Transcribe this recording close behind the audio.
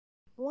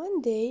One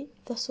day,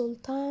 the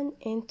Sultan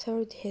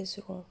entered his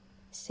room,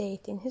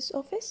 sat in his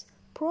office,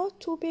 brought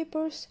two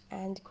papers,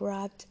 and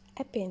grabbed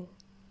a pen.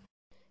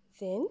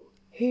 Then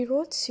he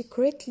wrote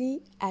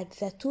secretly at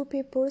the two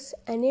papers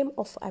a name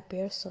of a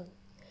person.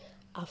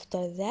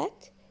 After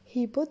that,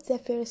 he put the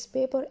first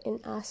paper in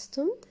a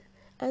stamp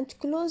and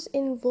closed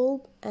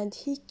envelope, and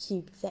he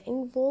kept the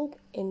envelope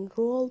in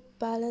royal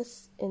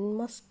palace in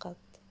Muscat.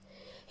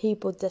 He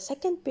put the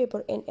second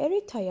paper in a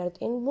retired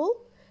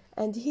envelope,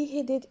 and he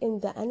hid it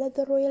in the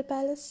another royal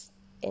palace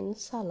in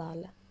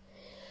Salalah.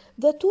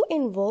 The two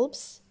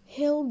envelopes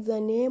held the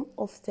name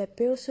of the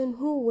person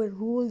who will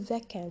rule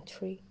the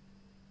country.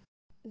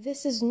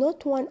 This is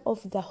not one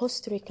of the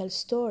historical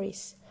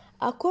stories.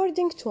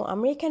 According to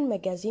American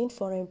magazine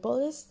Foreign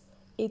Policy,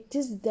 it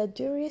is the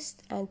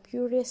dearest and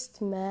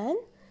purest man,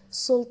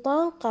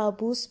 Sultan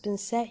Qaboos bin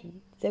Said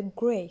the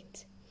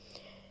Great.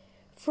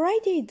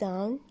 Friday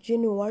dawn,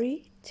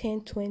 January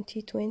 10,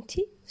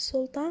 2020,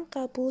 Sultan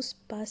Qaboos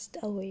passed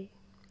away.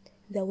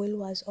 The will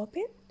was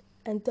opened,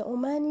 and the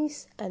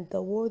Omanis and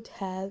the world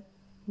have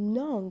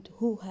known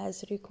who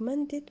has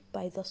recommended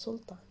by the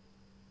Sultan.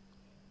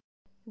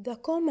 The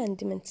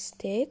commandment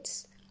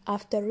states,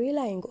 after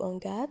relying on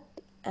God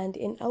and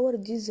in our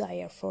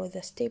desire for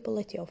the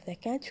stability of the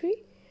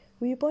country,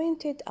 we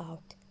pointed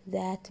out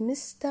that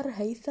Mr.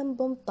 Haytham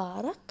bin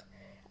Tariq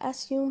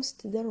assumes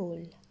the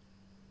rule.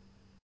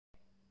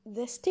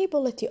 The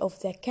stability of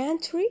the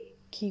country,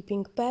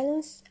 keeping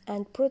balance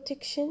and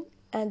protection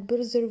and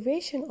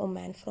preservation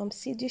Oman from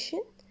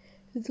sedition,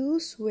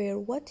 those were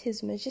what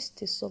His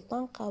Majesty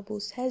Sultan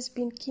Qaboos has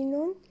been keen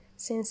on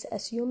since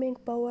assuming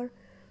power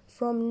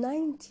from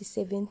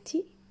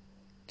 1970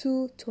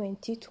 to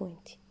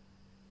 2020.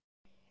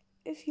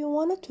 If you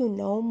wanted to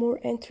know more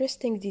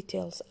interesting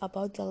details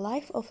about the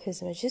life of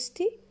His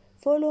Majesty,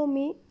 follow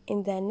me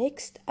in the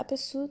next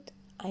episode.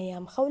 I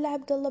am Khawla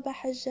Abdullah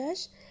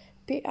Bahajjaj,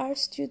 PR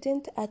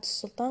student at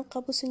Sultan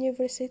Qaboos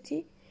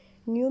University,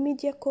 New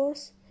Media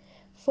Course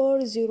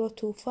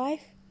 4025.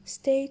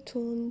 Stay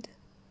tuned.